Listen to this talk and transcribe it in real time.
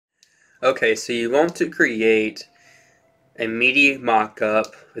Okay, so you want to create a Midi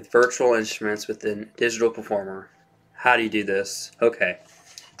mock-up with virtual instruments within Digital Performer. How do you do this? Okay,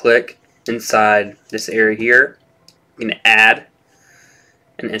 click inside this area here. You can add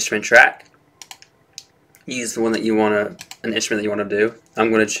an instrument track. Use the one that you want to, an instrument that you want to do.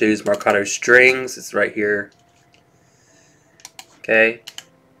 I'm going to choose Marcato Strings. It's right here. Okay.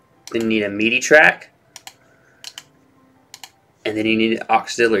 Then you need a Midi track. And then you need an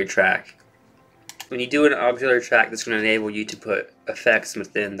auxiliary track. When you do an auxiliary track, that's going to enable you to put effects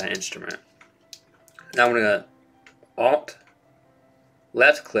within that instrument. Now I'm going to Alt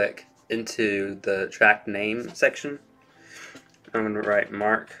left click into the track name section. I'm going to write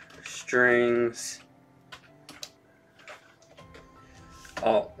Mark Strings.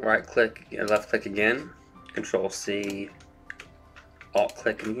 Alt right click and left click again. Control C. Alt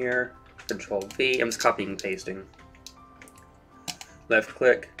click in here. Control V. I'm just copying and pasting. Left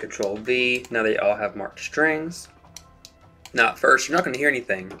click, Control V. Now they all have marked strings. Now at first you're not going to hear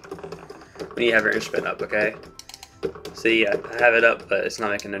anything when you have your instrument up, okay? See, I have it up, but it's not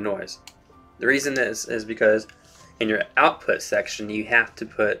making a noise. The reason is because in your output section you have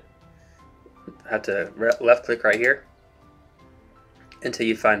to left click right here until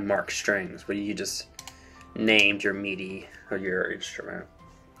you find marked strings, where you just named your Midi or your instrument.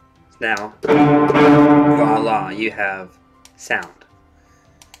 Now, voila, you have sound.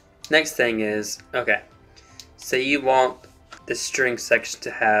 Next thing is, okay, so you want the string section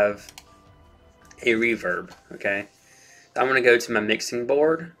to have a reverb, okay? I'm going to go to my mixing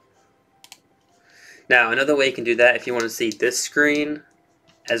board. Now, another way you can do that, if you want to see this screen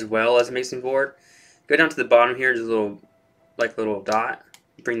as well as a mixing board, go down to the bottom here, there's a little dot,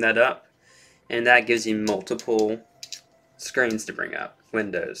 bring that up, and that gives you multiple screens to bring up,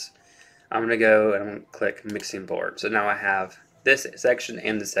 windows. I'm going to go and I'm going to click mixing board. So now I have this section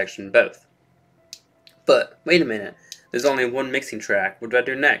and this section both. But wait a minute, there's only one mixing track. What do I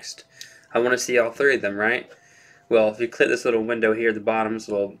do next? I want to see all three of them, right? Well, if you click this little window here, the bottom's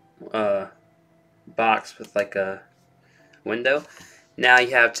little box with like a window, now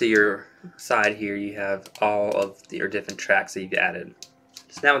you have to your side here, you have all of your different tracks that you've added.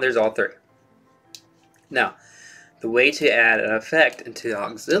 So now there's all three. Now, the way to add an effect into the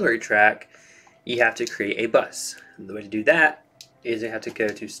auxiliary track, you have to create a bus. And the way to do that is you have to go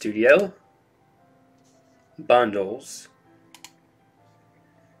to Studio, Bundles,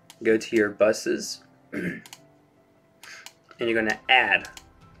 go to your buses, and you're going to add.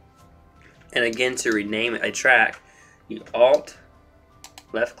 And again, to rename a track, you Alt,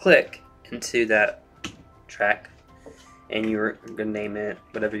 left click into that track, and you're going to name it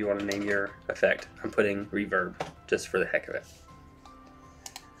whatever you want to name your effect. I'm putting reverb just for the heck of it.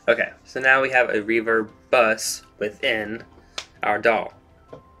 Okay, so now we have a reverb bus within our DAW.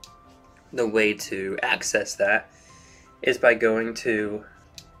 The way to access that is by going to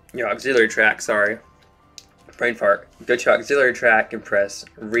your auxiliary track, brain fart. Go to auxiliary track and press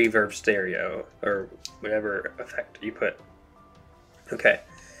reverb stereo or whatever effect you put. Okay,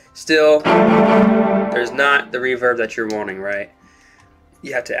 still there's not the reverb that you're wanting, right?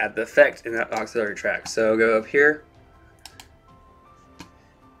 You have to add the effect in that auxiliary track. So go up here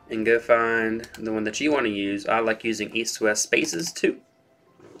and go find the one that you want to use. I like using east-west spaces too.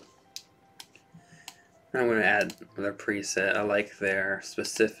 I'm going to add another preset. I like their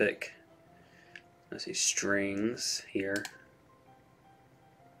specific, let's see, strings here.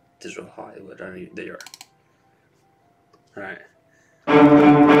 Digital Hollywood, I mean, they are. Alright.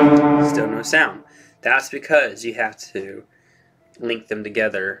 Still no sound. That's because you have to link them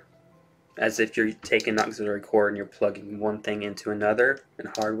together as if you're taking an auxiliary cord and you're plugging one thing into another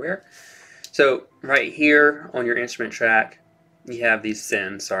in hardware. So right here on your instrument track, you have these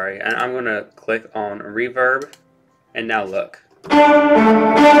sends, and I'm going to click on reverb, and now look.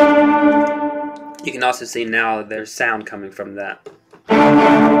 You can also see now that there's sound coming from that.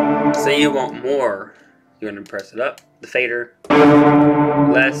 Say you want more, you're going to press it up, the fader,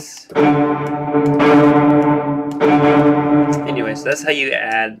 less. Anyway, so that's how you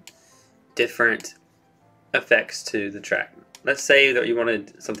add different effects to the track. Let's say that you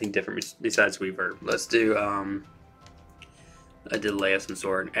wanted something different besides reverb. Let's do a delay of some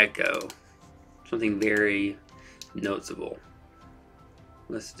sort, an echo, something very noticeable.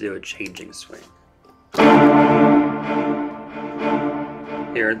 Let's do a changing swing.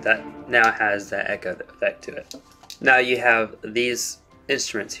 Here, that now has that echo effect to it. Now you have these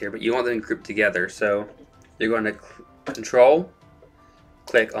instruments here, but you want them grouped together, so you're going to Control,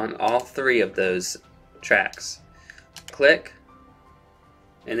 click on all three of those tracks. Click,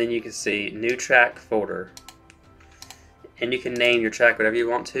 and then you can see New Track Folder. And you can name your track whatever you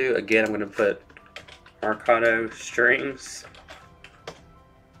want to. Again, I'm going to put Marcato strings.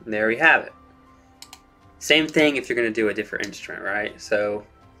 And there we have it. Same thing if you're going to do a different instrument, right? So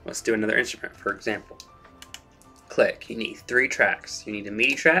let's do another instrument, for example. Click. You need 3 tracks. You need a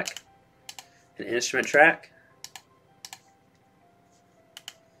MIDI track, an instrument track,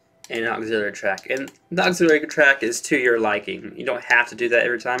 and an auxiliary track. And the auxiliary track is to your liking. You don't have to do that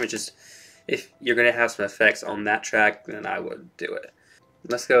every time. It's just if you're going to have some effects on that track, then I would do it.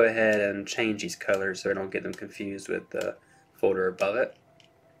 Let's go ahead and change these colors so I don't get them confused with the folder above it.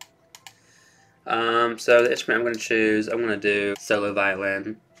 So the instrument I'm going to choose, I'm going to do solo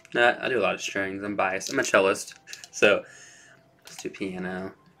violin. I do a lot of strings. I'm biased. I'm a cellist. So let's do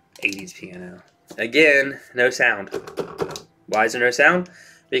piano, 80s piano. Again, no sound. Why is there no sound?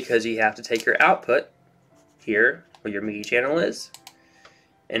 Because you have to take your output here, where your MIDI channel is,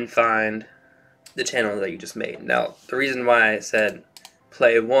 and find the channel that you just made. Now, the reason why I said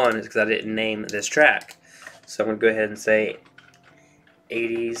play 1 is because I didn't name this track. So I'm going to go ahead and say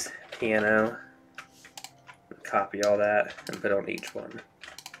 80s piano, copy all that, and put on each one.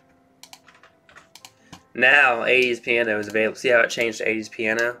 Now 80s piano is available. See how it changed to 80s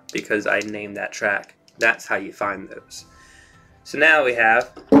piano? Because I named that track. That's how you find those. So now we have,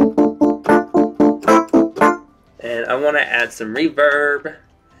 and I want to add some reverb.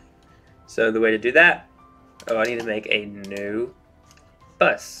 So the way to do that, I need to make a new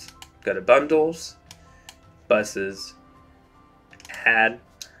bus. Go to bundles, buses, add.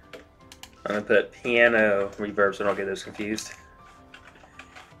 I'm going to put piano reverb so I don't get those confused.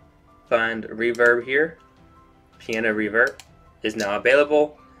 Find reverb here. Piano reverb is now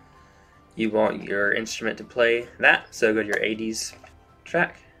available. You want your instrument to play that, so go to your 80s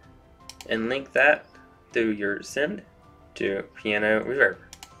track and link that through your send to piano reverb.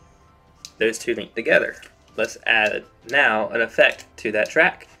 Those two link together. Let's add now an effect to that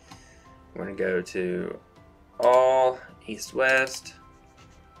track. We're going to go to all, east, west,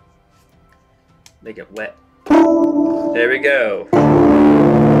 make it wet. There we go.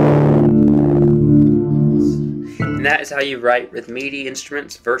 And that is how you write with MIDI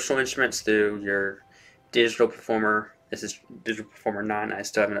instruments, virtual instruments, through your Digital Performer. This is Digital Performer 9. I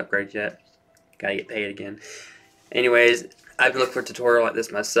still haven't upgraded yet. Gotta get paid again. Anyways, I've looked for a tutorial like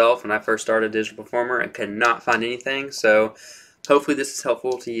this myself when I first started Digital Performer and could not find anything. So hopefully this is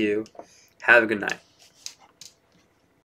helpful to you. Have a good night.